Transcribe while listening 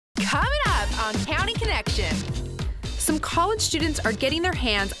Coming up on County Connection. Some college students are getting their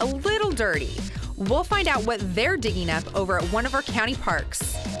hands a little dirty. We'll find out what they're digging up over at one of our county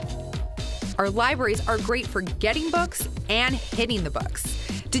parks. Our libraries are great for getting books and hitting the books.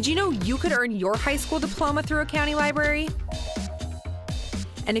 Did you know you could earn your high school diploma through a county library?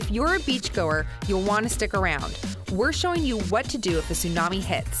 And if you're a beachgoer, you'll want to stick around. We're showing you what to do if a tsunami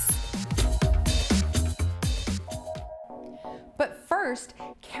hits. But first,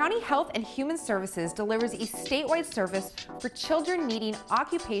 County Health and Human Services delivers a statewide service for children needing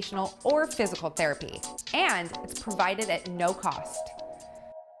occupational or physical therapy, and it's provided at no cost.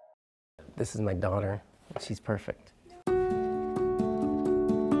 This is my daughter. She's perfect.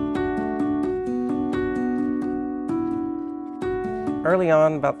 Early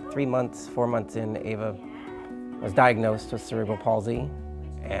on, about 4 months in, Ava was diagnosed with cerebral palsy,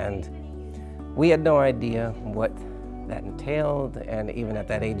 and we had no idea what that entailed, and even at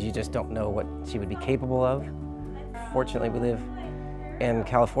that age, you just don't know what she would be capable of. Fortunately, we live in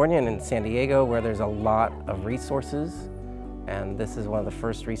California and in San Diego, where there's a lot of resources, and this is one of the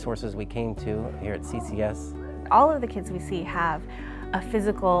first resources we came to here at CCS. All of the kids we see have a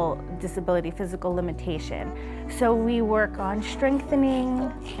physical disability, physical limitation. So we work on strengthening,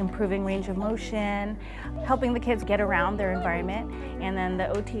 improving range of motion, helping the kids get around their environment, and then the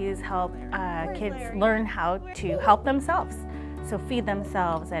OTs help kids learn how to help themselves. So feed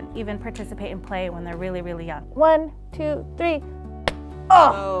themselves and even participate in play when they're really, really young. 1, 2, 3.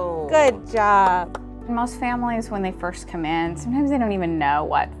 Oh, good job. Most families, when they first come in, sometimes they don't even know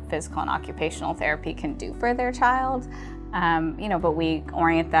what physical and occupational therapy can do for their child. But we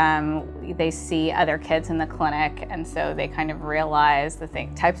orient them, they see other kids in the clinic, and so they kind of realize the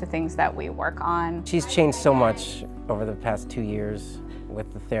types of things that we work on. She's changed so much over the past 2 years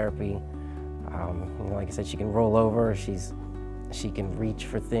with the therapy. Like I said, she can roll over, she can reach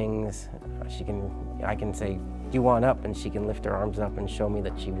for things, I can say, do you want up? And she can lift her arms up and show me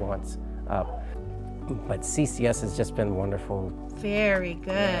that she wants up. But CCS has just been wonderful. Very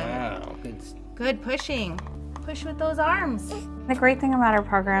good. Wow. Good pushing. Push with those arms. The great thing about our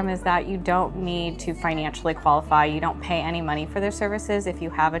program is that you don't need to financially qualify. You don't pay any money for their services. If you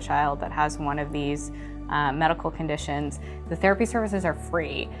have a child that has one of these medical conditions, the therapy services are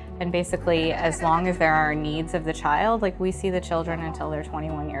free. And basically, as long as there are needs of the child, like we see the children until they're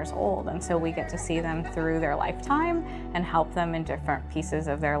 21 years old. And so we get to see them through their lifetime and help them in different pieces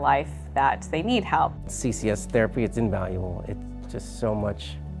of their life that they need help. CCS therapy, it's invaluable. It's just so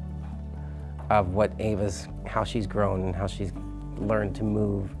much of what how she's grown and how she's learned to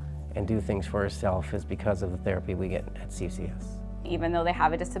move and do things for herself is because of the therapy we get at CCS. Even though they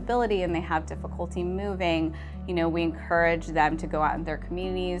have a disability and they have difficulty moving, we encourage them to go out in their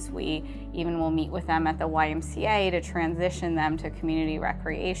communities. We even will meet with them at the YMCA to transition them to community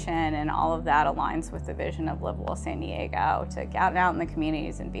recreation, and all of that aligns with the vision of Livable San Diego, to get out in the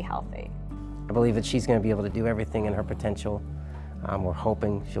communities and be healthy. I believe that she's going to be able to do everything in her potential. We're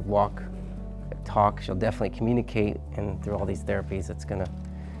hoping she'll walk, talk, she'll definitely communicate, and through all these therapies, it's gonna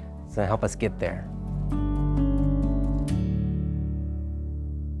help us get there.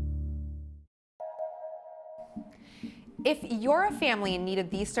 If you're a family in need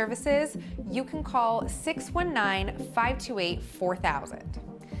of these services, you can call 619-528-4000.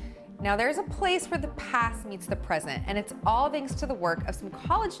 Now there's a place where the past meets the present, and it's all thanks to the work of some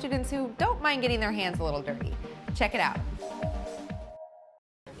college students who don't mind getting their hands a little dirty. Check it out.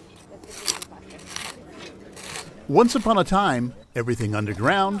 Once upon a time, everything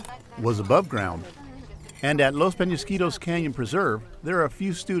underground was above ground. And at Los Peñasquitos Canyon Preserve, there are a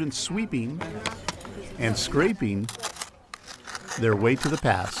few students sweeping and scraping their way to the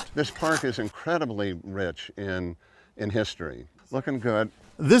past. This park is incredibly rich in history. Looking good.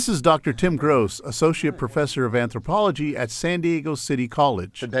 This is Dr. Tim Gross, Associate Professor of Anthropology at San Diego City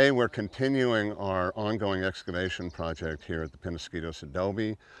College. Today we're continuing our ongoing excavation project here at the Peñasquitos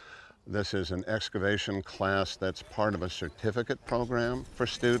Adobe. This is an excavation class that's part of a certificate program for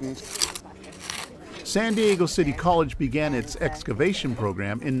students. San Diego City College began its excavation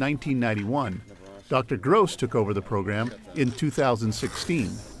program in 1991. Dr. Gross took over the program in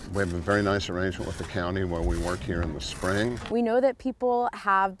 2016. We have a very nice arrangement with the county where we work here in the spring. We know that people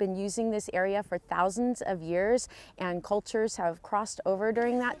have been using this area for thousands of years, and cultures have crossed over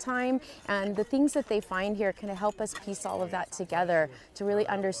during that time, and the things that they find here can help us piece all of that together to really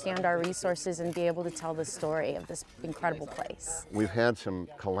understand our resources and be able to tell the story of this incredible place. We've had some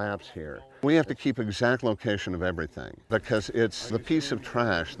collapse here. We have to keep exact location of everything because it's the piece of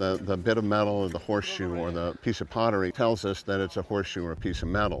trash, the bit of metal or the horseshoe or the piece of pottery tells us that it's a horseshoe or a piece of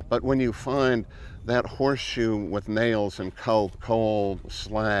metal. material. But when you find that horseshoe with nails and coke, coal,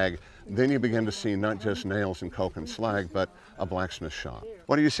 slag, then you begin to see not just nails and coke and slag, but a blacksmith shop.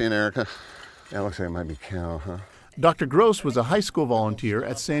 What are you seeing, Erica? That looks like it might be cow, huh? Dr. Gross was a high school volunteer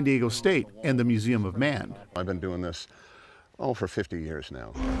at San Diego State and the Museum of Man. I've been doing this, for 50 years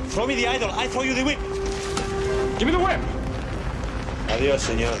now. Throw me the idol, I throw you the whip. Give me the whip. Adios,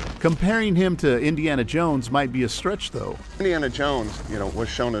 senor. Comparing him to Indiana Jones might be a stretch, though. Indiana Jones, was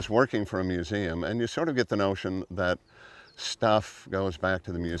shown as working for a museum, and you sort of get the notion that stuff goes back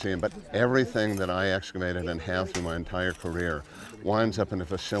to the museum, but everything that I excavated and have through my entire career winds up in a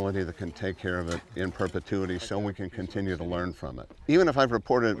facility that can take care of it in perpetuity so we can continue to learn from it. Even if I've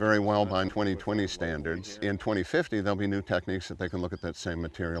reported it very well by 2020 standards, in 2050 there'll be new techniques that they can look at that same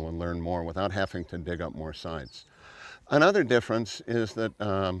material and learn more without having to dig up more sites. Another difference is that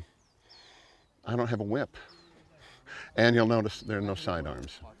I don't have a whip, and you'll notice there are no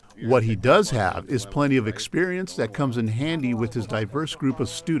sidearms. What he does have is plenty of experience that comes in handy with his diverse group of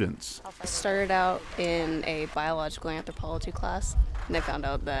students. I started out in a biological anthropology class, and I found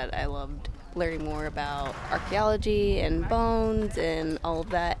out that I loved learning more about archaeology and bones and all of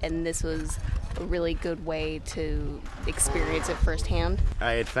that, and this was a really good way to experience it firsthand.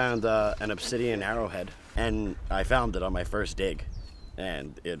 I had found an obsidian arrowhead, and I found it on my first dig,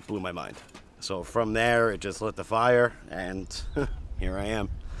 and it blew my mind. So from there, it just lit the fire, and here I am.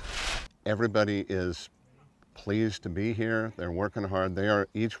 Everybody is pleased to be here. They're working hard. They are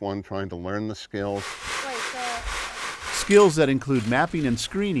each one trying to learn the skills. Skills that include mapping and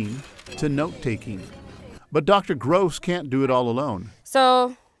screening to note-taking. But Dr. Gross can't do it all alone.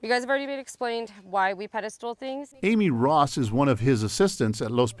 So you guys have already been explained why we pedestal things. Amy Ross is one of his assistants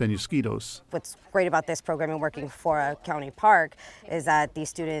at Los Penasquitos. What's great about this program and working for a county park is that these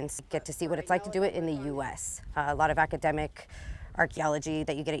students get to see what it's like to do it in the U.S. A lot of academic archaeology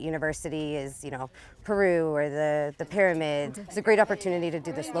that you get at university is, Peru or the pyramids. It's a great opportunity to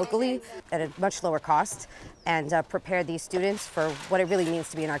do this locally at a much lower cost and prepare these students for what it really means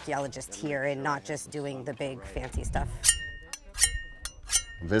to be an archaeologist here and not just doing the big fancy stuff.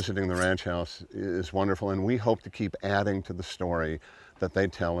 Visiting the ranch house is wonderful, and we hope to keep adding to the story that they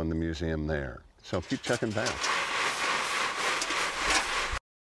tell in the museum there. So keep checking back.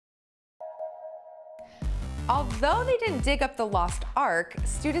 Although they didn't dig up the lost ark,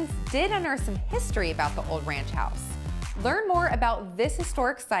 students did unearth some history about the old ranch house. Learn more about this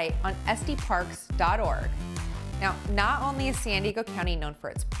historic site on sdparks.org. Now, not only is San Diego County known for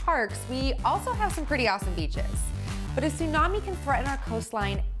its parks, we also have some pretty awesome beaches. But a tsunami can threaten our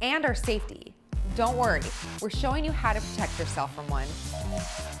coastline and our safety. Don't worry, we're showing you how to protect yourself from one.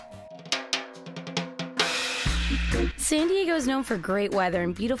 San Diego is known for great weather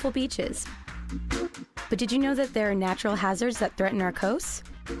and beautiful beaches. But did you know that there are natural hazards that threaten our coasts?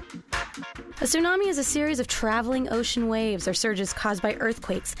 A tsunami is a series of traveling ocean waves or surges caused by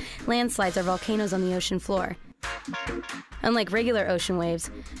earthquakes, landslides, or volcanoes on the ocean floor. Unlike regular ocean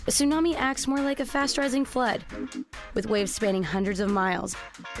waves, a tsunami acts more like a fast-rising flood, with waves spanning hundreds of miles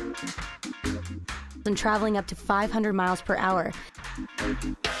and traveling up to 500 miles per hour.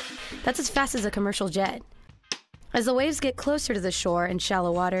 That's as fast as a commercial jet. As the waves get closer to the shore in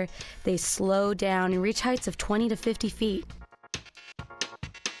shallow water, they slow down and reach heights of 20 to 50 feet.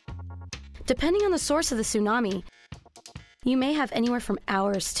 Depending on the source of the tsunami, you may have anywhere from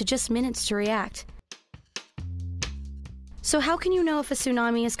hours to just minutes to react. So how can you know if a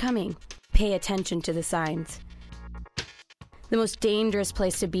tsunami is coming? Pay attention to the signs. The most dangerous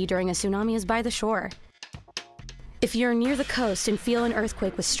place to be during a tsunami is by the shore. If you're near the coast and feel an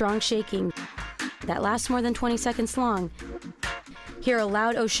earthquake with strong shaking that lasts more than 20 seconds long, hear a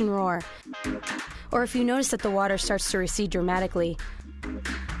loud ocean roar, or if you notice that the water starts to recede dramatically,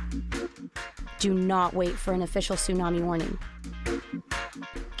 do not wait for an official tsunami warning.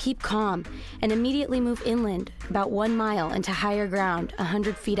 Keep calm and immediately move inland about 1 mile into higher ground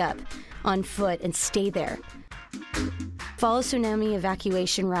 100 feet up on foot and stay there. Follow tsunami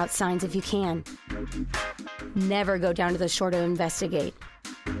evacuation route signs if you can. Never go down to the shore to investigate.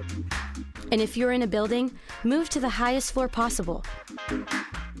 And if you're in a building, move to the highest floor possible.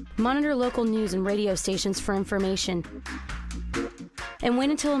 Monitor local news and radio stations for information. And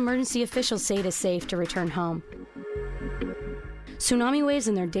wait until emergency officials say it is safe to return home. Tsunami waves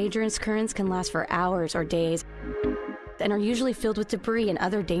and their dangerous currents can last for hours or days and are usually filled with debris and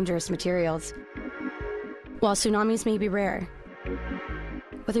other dangerous materials. While tsunamis may be rare,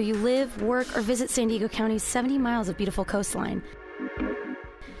 whether you live, work, or visit San Diego County's 70 miles of beautiful coastline,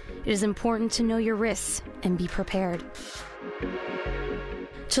 it is important to know your risks and be prepared.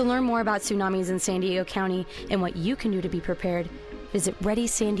 To learn more about tsunamis in San Diego County and what you can do to be prepared, Visit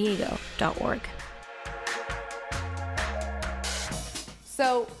readysandiego.org.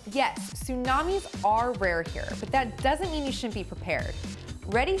 So yes, tsunamis are rare here, but that doesn't mean you shouldn't be prepared.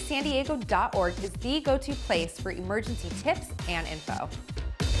 ReadySanDiego.org is the go-to place for emergency tips and info.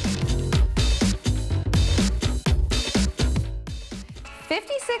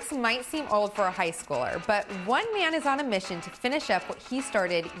 "56 might seem old for a high schooler, but one man is on a mission to finish up what he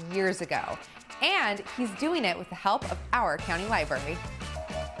started years ago. And he's doing it with the help of our county library.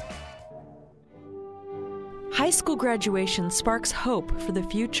 High school graduation sparks hope for the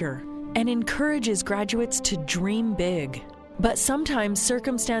future and encourages graduates to dream big. But sometimes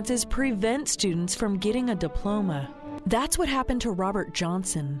circumstances prevent students from getting a diploma. That's what happened to Robert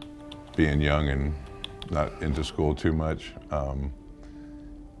Johnson. Being young and not into school too much,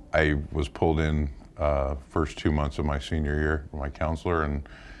 I was pulled in first 2 months of my senior year with my counselor, and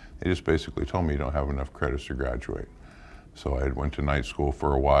they just basically told me you don't have enough credits to graduate. So I went to night school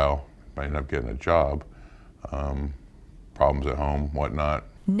for a while. I ended up getting a job, problems at home, whatnot.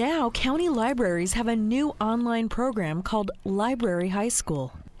 Now, county libraries have a new online program called Library High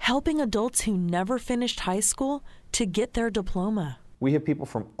School, helping adults who never finished high school to get their diploma. We have people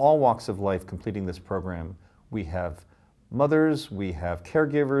from all walks of life completing this program. We have mothers, we have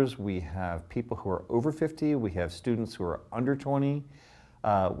caregivers, we have people who are over 50, we have students who are under 20.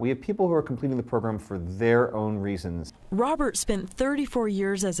 We have people who are completing the program for their own reasons. Robert spent 34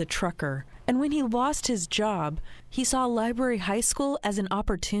 years as a trucker, and when he lost his job, he saw Library High School as an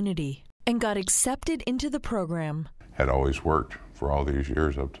opportunity and got accepted into the program. Had always worked for all these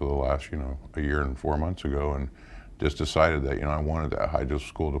years up to the last, a year and 4 months ago, and just decided that, I wanted that high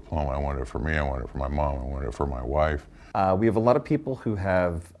school diploma. I wanted it for me, I wanted it for my mom, I wanted it for my wife. We have a lot of people who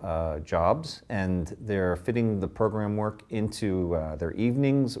have jobs, and they're fitting the program work into their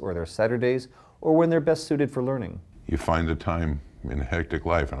evenings or their Saturdays, or when they're best suited for learning. You find the time in a hectic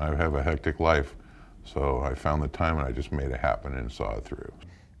life, and I have a hectic life, so I found the time and I just made it happen and saw it through.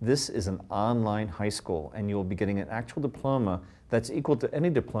 This is an online high school, and you'll be getting an actual diploma that's equal to any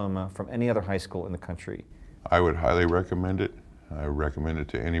diploma from any other high school in the country. I would highly recommend it. I recommend it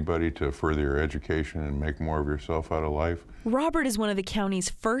to anybody to further your education and make more of yourself out of life. Robert is one of the county's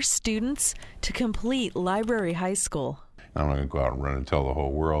first students to complete Library High School. I'm not going to go out and run and tell the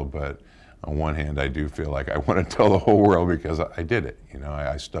whole world, but on one hand, I do feel like I want to tell the whole world because I did it.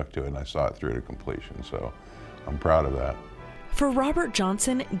 I stuck to it and I saw it through to completion, so I'm proud of that. For Robert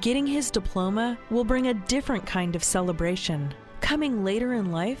Johnson, getting his diploma will bring a different kind of celebration. Coming later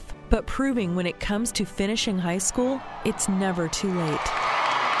in life, but proving when it comes to finishing high school, it's never too late.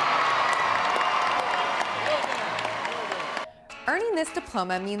 Earning this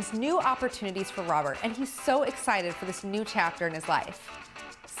diploma means new opportunities for Robert, and he's so excited for this new chapter in his life.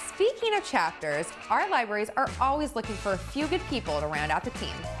 Speaking of chapters, our libraries are always looking for a few good people to round out the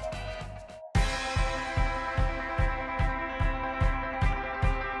team.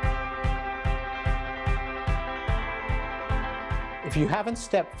 If you haven't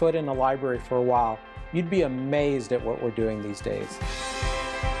stepped foot in a library for a while, you'd be amazed at what we're doing these days.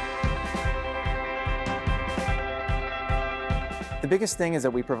 The biggest thing is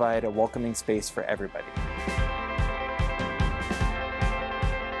that we provide a welcoming space for everybody.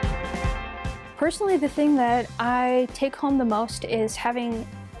 Personally, the thing that I take home the most is having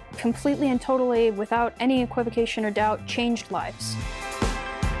completely and totally, without any equivocation or doubt, changed lives.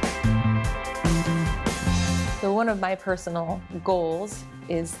 So one of my personal goals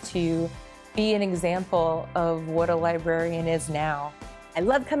is to be an example of what a librarian is now. I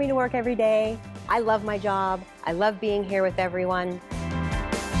love coming to work every day. I love my job. I love being here with everyone.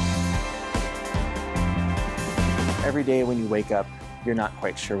 Every day when you wake up, you're not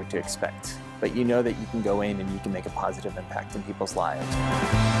quite sure what to expect, but you know that you can go in and you can make a positive impact in people's lives.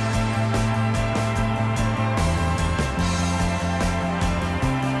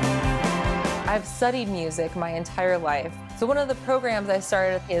 I've studied music my entire life. So one of the programs I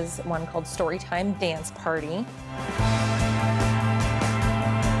started is one called Storytime Dance Party.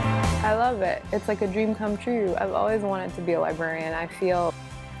 I love it. It's like a dream come true. I've always wanted to be a librarian. I feel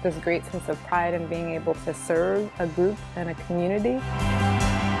this great sense of pride in being able to serve a group and a community.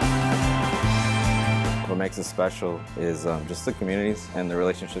 What makes it special is just the communities and the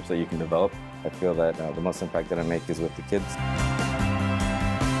relationships that you can develop. I feel that the most impact that I make is with the kids.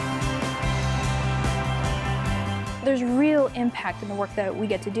 There's real impact in the work that we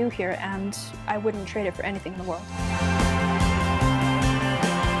get to do here, and I wouldn't trade it for anything in the world.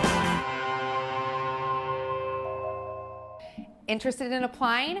 Interested in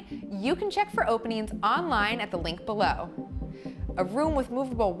applying? You can check for openings online at the link below. A room with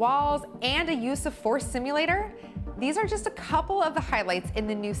movable walls and a use of force simulator? These are just a couple of the highlights in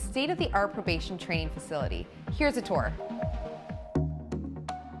the new state-of-the-art probation training facility. Here's a tour.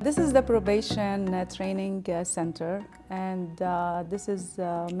 This is the probation training center, and this is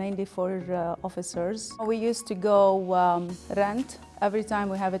mainly for officers. We used to go rent every time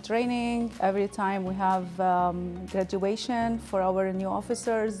we have a training, every time we have graduation for our new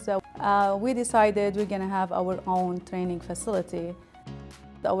officers. We decided we're going to have our own training facility.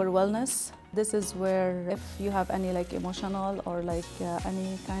 Our wellness. This is where if you have any emotional or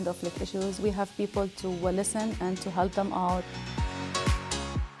any kind of issues, we have people to listen and to help them out.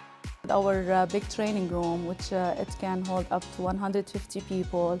 Our big training room, which it can hold up to 150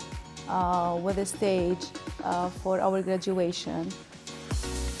 people with a stage for our graduation.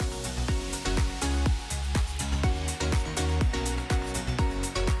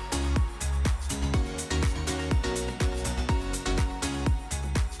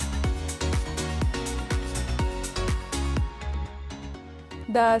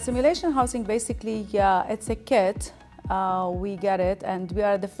 The simulation housing, basically, it's a kit. We get it, and we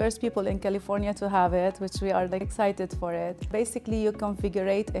are the first people in California to have it, which we are excited for it. Basically, you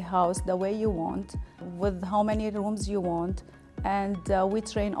configure a house the way you want, with how many rooms you want, and we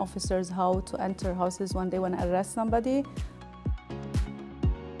train officers how to enter houses when they want to arrest somebody.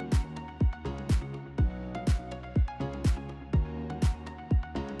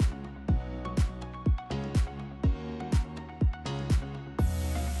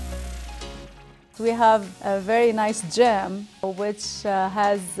 We have a very nice gym, which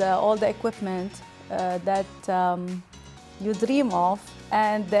has all the equipment that you dream of,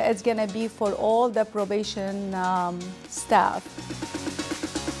 and it's going to be for all the probation staff.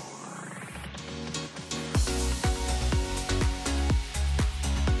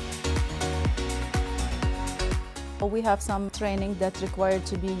 We have some training that's required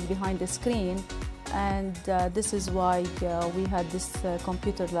to be behind the screen, and this is why we had this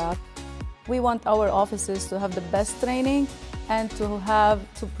computer lab. We want our officers to have the best training and to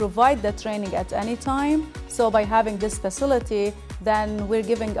provide the training at any time. So by having this facility, then we're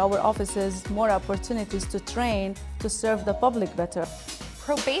giving our officers more opportunities to train to serve the public better.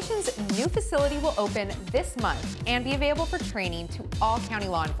 Probation's new facility will open this month and be available for training to all county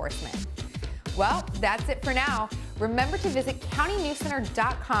law enforcement. Well, that's it for now. Remember to visit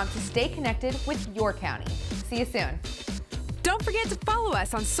CountyNewsCenter.com to stay connected with your county. See you soon. Don't forget to follow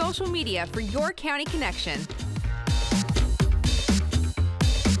us on social media for your county connection.